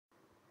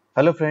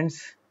Hello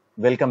friends,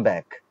 welcome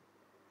back.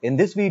 In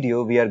this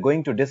video, we are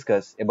going to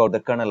discuss about the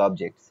kernel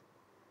objects.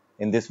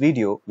 In this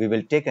video, we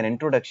will take an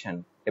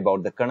introduction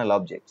about the kernel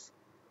objects.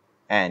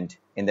 And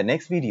in the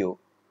next video,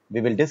 we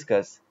will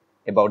discuss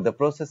about the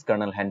process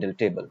kernel handle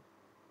table.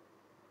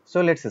 So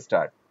let's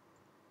start.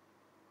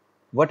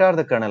 What are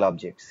the kernel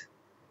objects?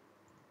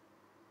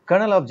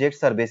 Kernel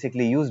objects are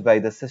basically used by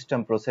the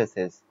system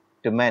processes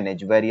to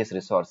manage various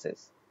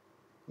resources,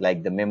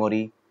 like the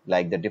memory,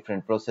 like the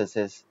different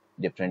processes,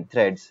 different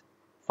threads,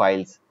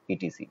 files,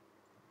 etc.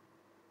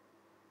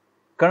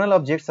 Kernel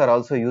objects are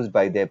also used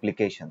by the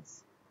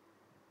applications.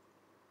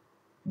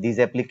 These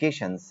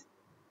applications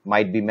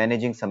might be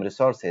managing some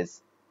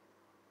resources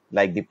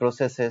like the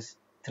processes,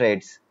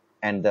 threads,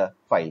 and the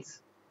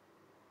files.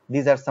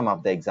 These are some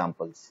of the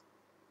examples.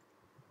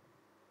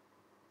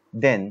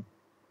 Then,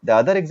 the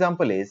other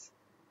example is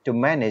to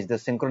manage the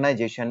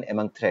synchronization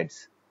among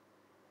threads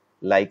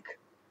like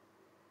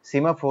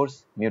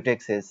semaphores,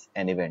 mutexes,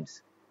 and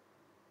events.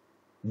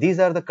 These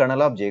are the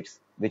kernel objects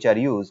which are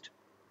used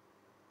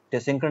to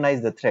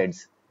synchronize the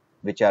threads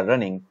which are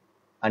running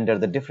under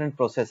the different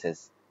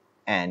processes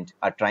and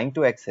are trying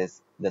to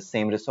access the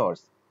same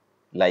resource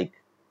like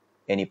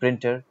any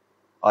printer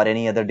or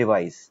any other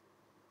device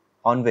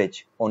on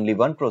which only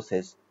one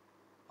process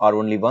or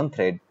only one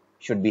thread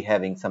should be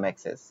having some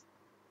access.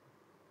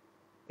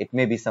 It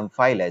may be some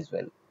file as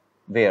well,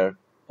 where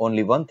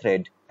only one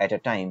thread at a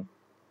time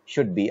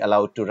should be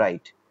allowed to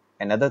write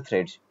and other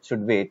threads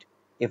should wait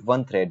if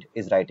one thread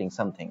is writing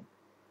something.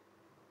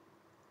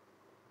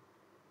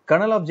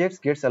 Kernel objects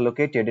gets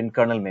allocated in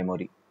kernel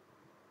memory.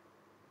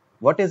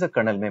 What is a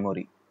kernel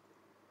memory?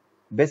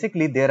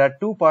 Basically, there are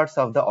two parts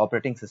of the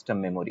operating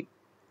system memory.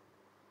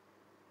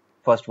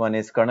 First one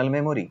is kernel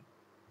memory,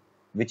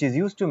 which is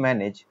used to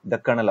manage the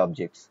kernel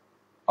objects.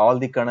 All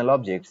the kernel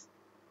objects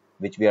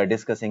which we are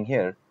discussing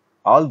here,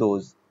 all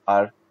those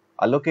are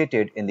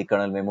allocated in the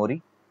kernel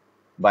memory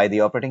by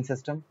the operating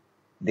system.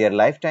 Their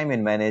lifetime is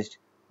managed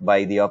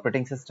by the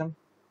operating system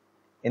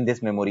in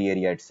this memory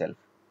area itself.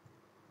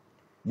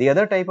 The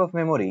other type of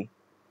memory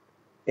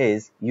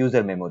is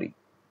user memory.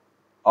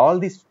 All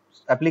these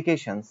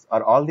applications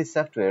or all these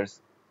softwares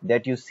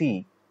that you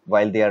see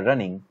while they are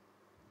running,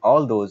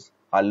 all those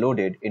are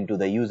loaded into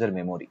the user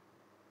memory.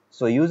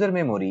 So user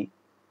memory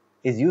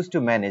is used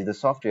to manage the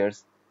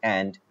softwares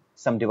and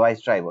some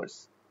device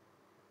drivers.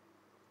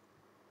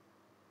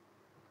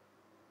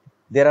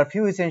 There are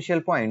few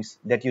essential points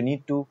that you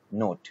need to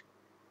note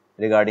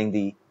regarding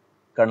the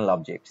kernel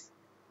objects.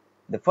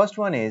 The first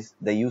one is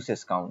the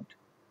usage count.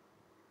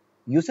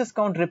 Usage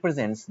count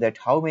represents that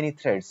how many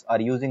threads are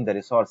using the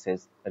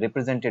resources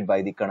represented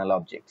by the kernel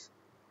objects,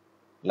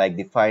 like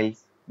the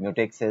files,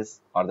 mutexes,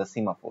 or the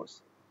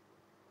semaphores.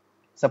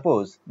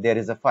 Suppose there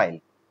is a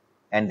file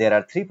and there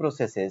are three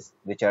processes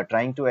which are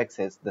trying to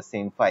access the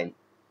same file.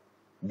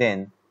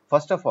 Then,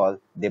 first of all,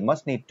 they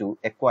must need to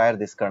acquire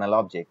this kernel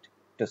object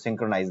to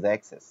synchronize the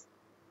access.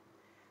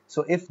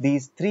 So if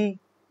these three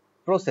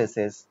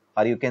processes,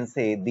 or you can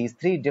say these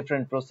three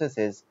different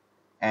processes,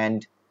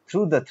 and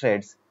through the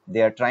threads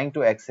they are trying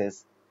to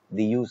access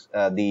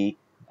the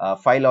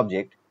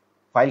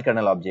file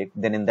kernel object,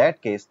 then in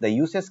that case the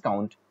usage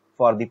count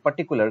for the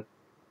particular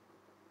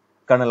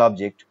kernel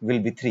object will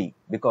be 3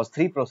 because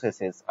 3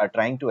 processes are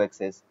trying to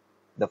access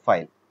the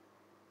file.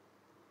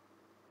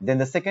 Then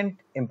the second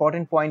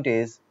important point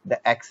is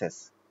the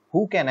access.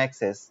 Who can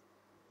access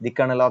the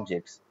kernel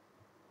objects?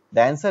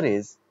 The answer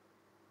is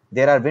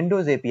there are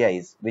Windows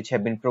APIs which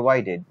have been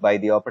provided by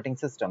the operating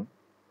system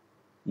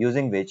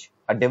using which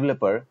a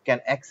developer can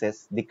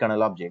access the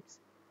kernel objects.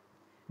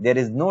 There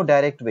is no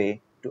direct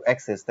way to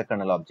access the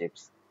kernel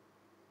objects.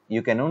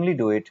 You can only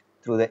do it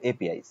through the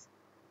APIs.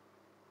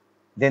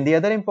 Then the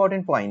other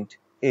important point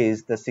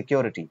is the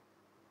security.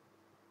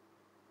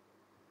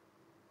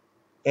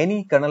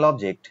 Any kernel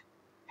object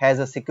has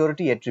a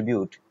security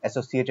attribute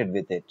associated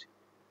with it.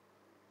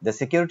 The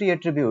security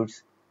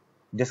attributes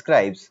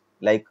describes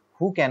like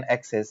who can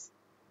access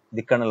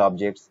the kernel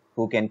objects,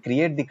 who can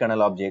create the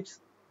kernel objects,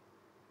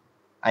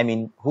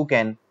 who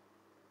can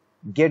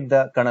get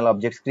the kernel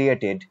objects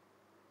created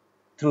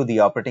through the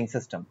operating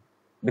system,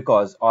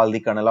 because all the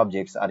kernel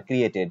objects are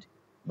created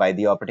by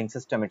the operating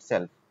system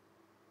itself.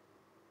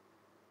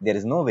 There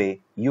is no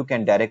way you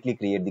can directly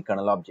create the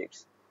kernel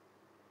objects.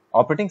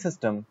 Operating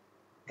system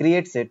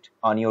creates it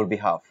on your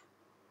behalf.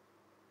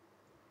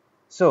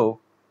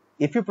 So,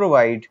 if you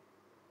provide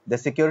the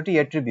security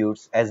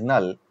attributes as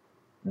null,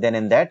 then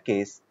in that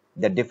case,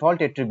 the default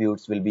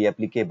attributes will be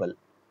applicable.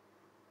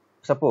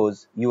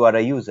 Suppose you are a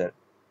user,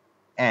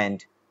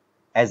 and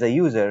as a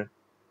user,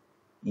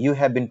 you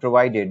have been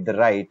provided the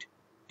right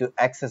to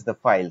access the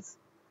files,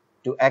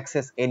 to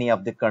access any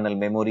of the kernel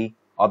memory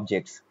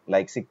objects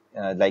like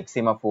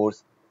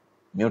semaphores,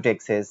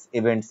 mutexes,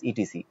 events,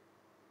 etc.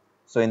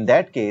 So in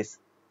that case,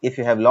 if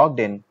you have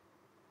logged in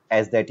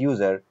as that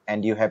user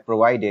and you have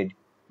provided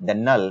the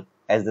null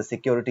as the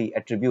security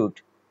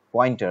attribute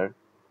pointer,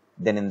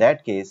 then in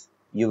that case,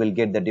 you will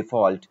get the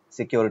default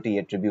security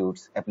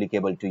attributes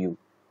applicable to you.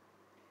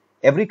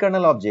 Every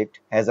kernel object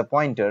has a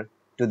pointer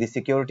to the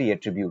security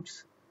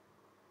attributes.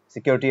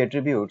 Security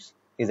attributes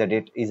is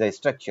a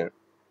structure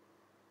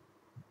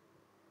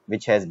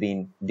which has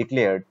been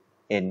declared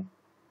in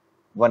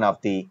one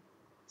of the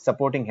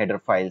supporting header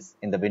files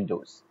in the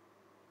Windows.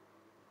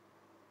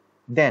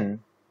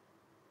 Then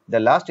the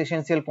last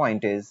essential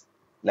point is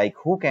like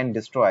who can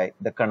destroy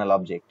the kernel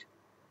object.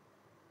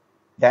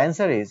 The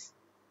answer is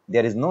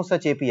there is no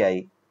such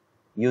API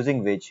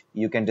using which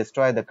you can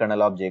destroy the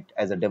kernel object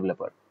as a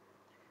developer.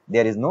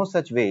 There is no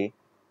such way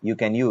you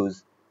can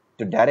use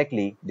to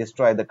directly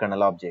destroy the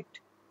kernel object.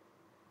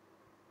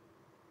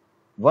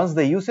 Once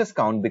the usage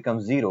count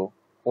becomes 0,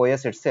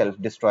 OS itself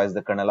destroys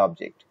the kernel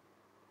object.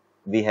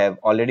 We have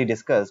already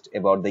discussed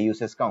about the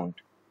usage count.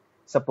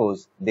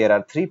 Suppose there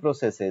are 3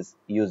 processes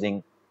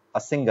using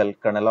a single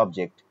kernel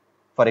object,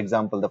 for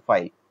example the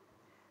file.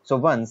 So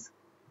once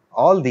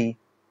all the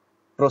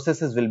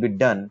processes will be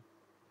done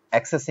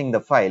accessing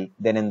the file,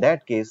 then in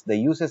that case the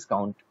usage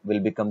count will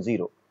become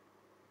 0.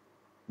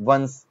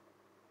 Once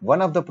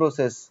one of the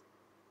process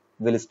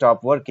will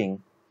stop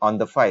working on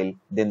the file,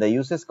 then the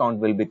usage count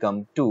will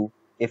become 2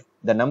 if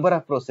the number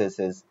of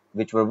processes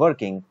which were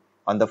working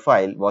on the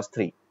file was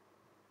 3.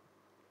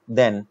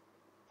 Then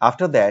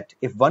after that,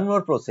 if one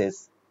more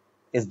process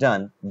is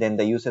done, then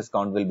the usage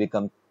count will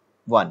become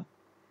 1.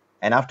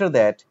 And after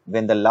that,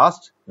 when the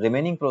last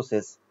remaining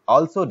process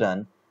also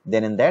done,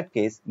 then in that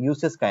case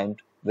usage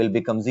count will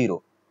become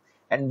 0.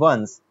 And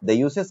once the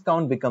usage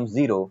count becomes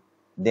 0,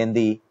 then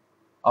the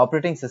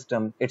operating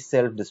system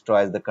itself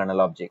destroys the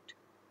kernel object.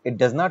 It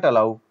does not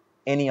allow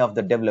any of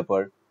the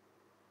developer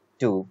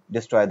to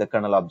destroy the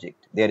kernel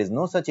object. There is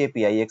no such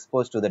API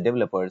exposed to the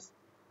developers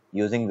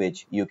using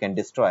which you can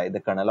destroy the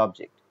kernel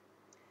object.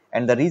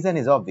 And the reason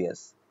is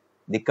obvious.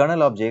 The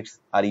kernel objects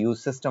are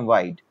used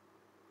system-wide.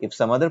 If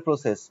some other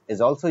process is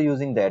also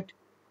using that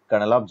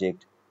kernel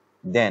object,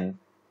 then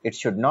it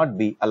should not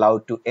be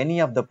allowed to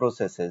any of the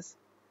processes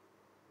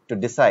to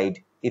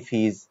decide if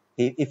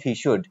he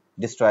should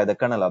destroy the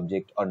kernel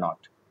object or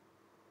not.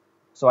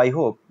 So I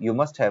hope you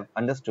must have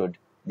understood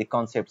the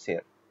concepts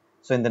here.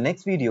 So in the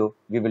next video,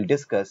 we will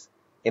discuss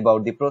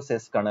about the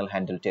process kernel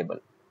handle table.